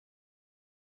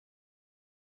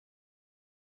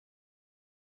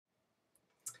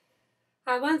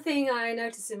One thing I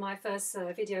noticed in my first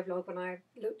video blog when I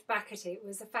looked back at it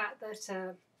was the fact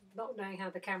that not knowing how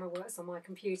the camera works on my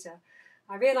computer,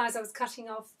 I realised I was cutting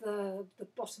off the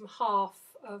bottom half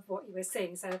of what you were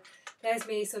seeing. So there's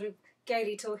me sort of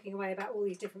gaily talking away about all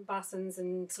these different buttons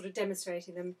and sort of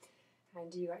demonstrating them,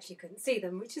 and you actually couldn't see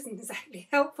them, which isn't exactly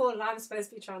helpful, and I'm supposed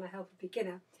to be trying to help a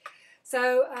beginner.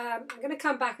 So I'm going to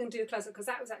come back and do a close-up because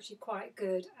that was actually quite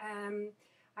good.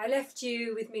 I left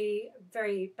you with me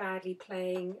very badly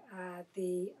playing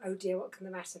the Oh Dear What Can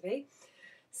the Matter Be?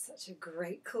 Such a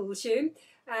great cool tune.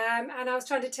 And I was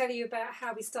trying to tell you about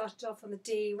how we started off on the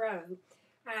D row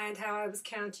and how I was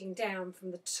counting down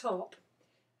from the top.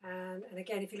 And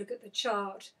again, if you look at the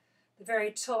chart, the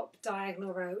very top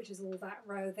diagonal row, which is all that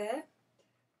row there,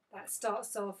 that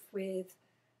starts off with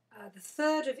the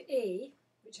third of E,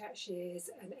 which actually is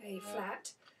an A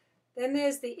flat. Then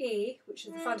there's the E, which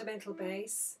is the fundamental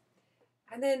bass.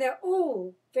 And then they're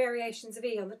all variations of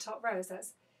E on the top rows.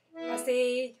 That's the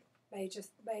E, major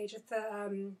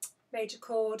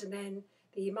chord, and then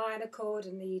the E minor chord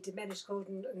and the diminished chord,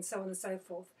 and so on and so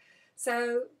forth.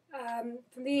 So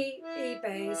from the E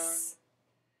bass,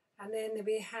 and then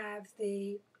we have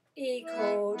the E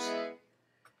chord, the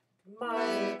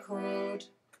minor chord,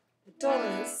 the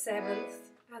dominant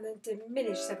seventh, and the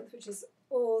diminished seventh, which is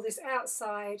all this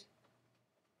outside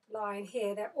line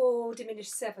here. They're all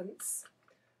diminished sevenths,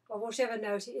 or whatever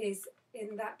note it is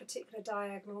in that particular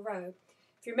diagonal row.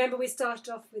 If you remember, we started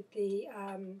off with the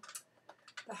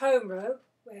home row,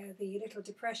 where the little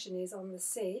depression is on the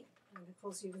C, and of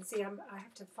course you can see I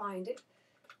have to find it.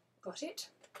 Got it.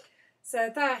 So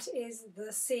that is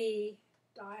the C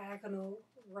diagonal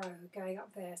row going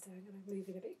up there. So I'm going to move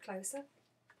in a bit closer.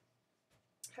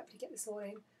 Hopefully get this all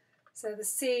in. So the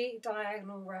C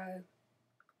diagonal row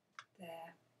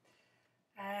there.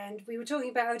 And we were talking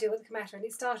about Oh Dear What Can the Matter, and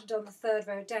it started on the third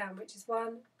row down, which is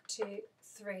 1, 2,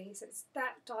 3. So it's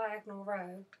that diagonal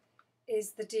row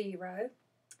is the D row.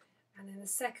 And then the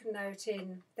second note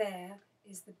in there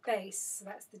is the bass, so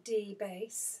that's the D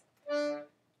bass. And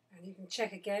you can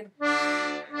check again.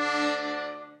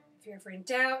 If you're ever in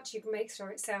doubt, you can make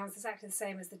sure it sounds exactly the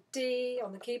same as the D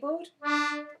on the keyboard.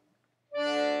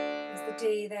 There's the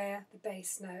D there, the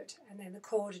bass note, and then the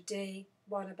chord D,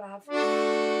 one above.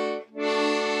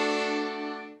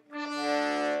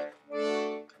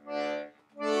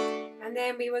 And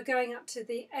then we were going up to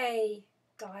the A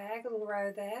diagonal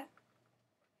row there.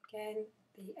 Again,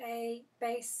 the A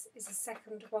bass is the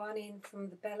second one in from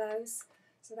the bellows,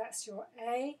 so that's your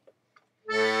A.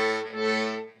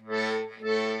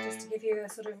 Just to give you a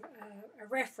sort of a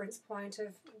reference point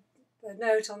of the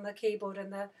note on the keyboard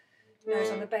and the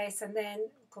note on the bass, and then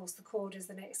of course the chord is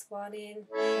the next one in,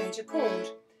 major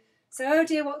chord. So Oh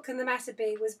Dear What Can the Matter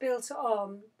Be was built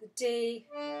on the D,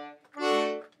 and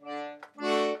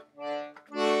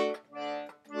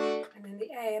then the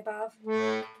A above.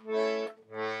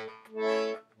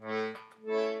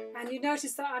 And you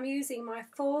notice that I'm using my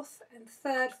fourth and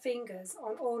third fingers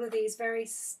on all of these very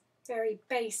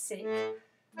basic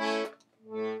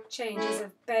changes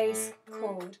of bass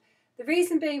chord. The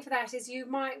reason being for that is you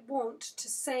might want to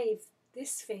save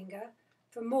this finger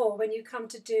for more when you come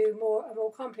to do a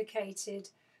more complicated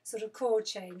sort of chord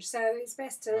change. So it's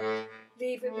best to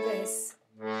leave it with this,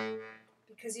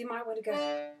 because you might want to go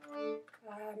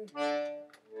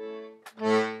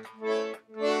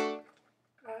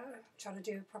trying to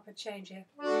do a proper change here.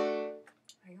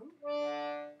 Hang on.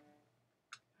 I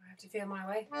have to feel my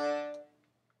way.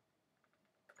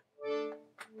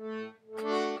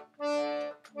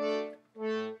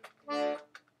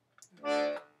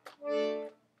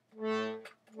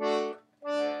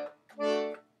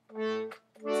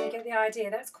 So you get the idea.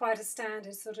 That's quite a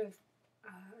standard sort of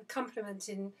accompaniment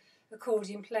in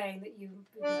accordion playing that you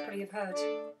probably have heard.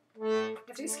 You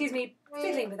have to excuse me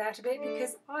fiddling with that a bit,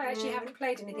 because I actually haven't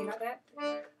played anything like that.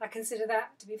 I consider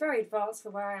that to be very advanced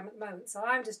for where I am at the moment. So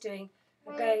I'm just doing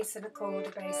a bass and a chord, a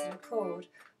bass and a chord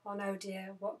on Oh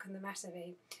Dear What Can the Matter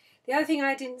Be. The other thing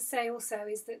I didn't say also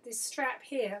is that this strap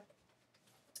here,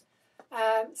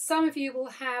 some of you will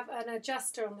have an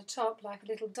adjuster on the top, like a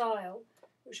little dial,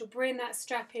 which will bring that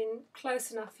strap in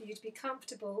close enough for you to be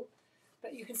comfortable,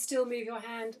 but you can still move your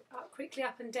hand quickly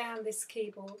up and down this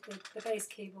keyboard, the bass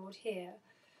keyboard here,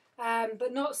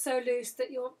 but not so loose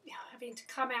that you're having to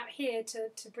come out here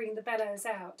to bring the bellows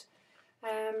out.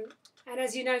 And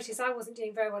as you notice, I wasn't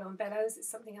doing very well on bellows. It's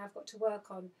something I've got to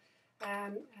work on.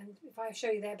 And if I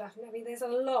show you their button, I mean, there's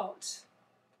an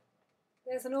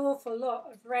awful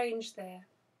lot of range there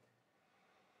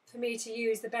for me to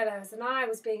use the bellows. And I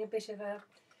was being a bit of a,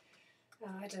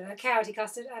 I don't know, cowdy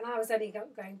custard, and I was only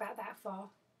going back that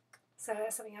far. So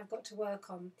that's something I've got to work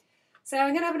on. So I'm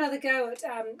going to have another go at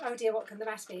Oh Dear What Can the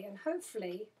Matter Be, and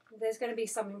hopefully there's going to be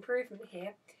some improvement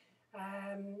here.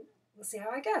 We'll see how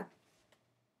I go.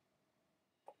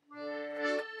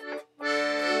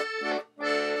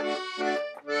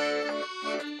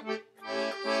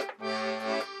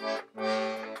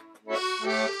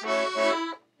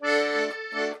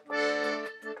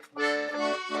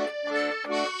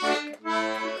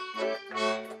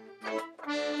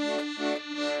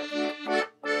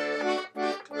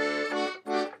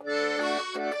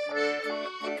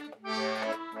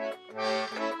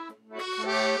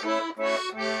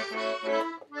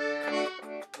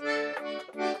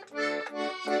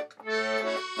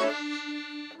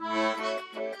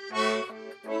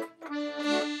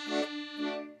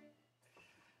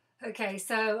 Okay,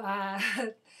 so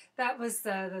that was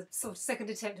the sort of second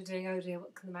attempt at doing Oh Dear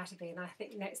What Can the Matter Be, and I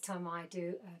think next time I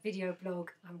do a video blog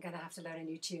I'm going to have to learn a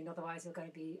new tune, otherwise you're going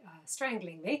to be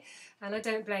strangling me, and I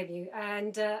don't blame you.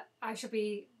 And I shall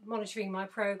be monitoring my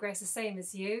progress the same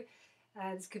as you.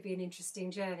 This could be an interesting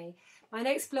journey. My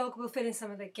next blog will fill in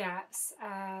some of the gaps.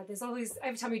 There's always,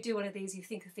 every time you do one of these, you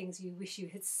think of things you wish you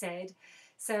had said.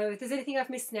 So if there's anything I've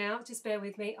missed now, just bear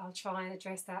with me. I'll try and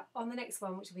address that on the next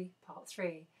one, which will be part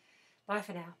 3. Bye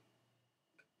for now.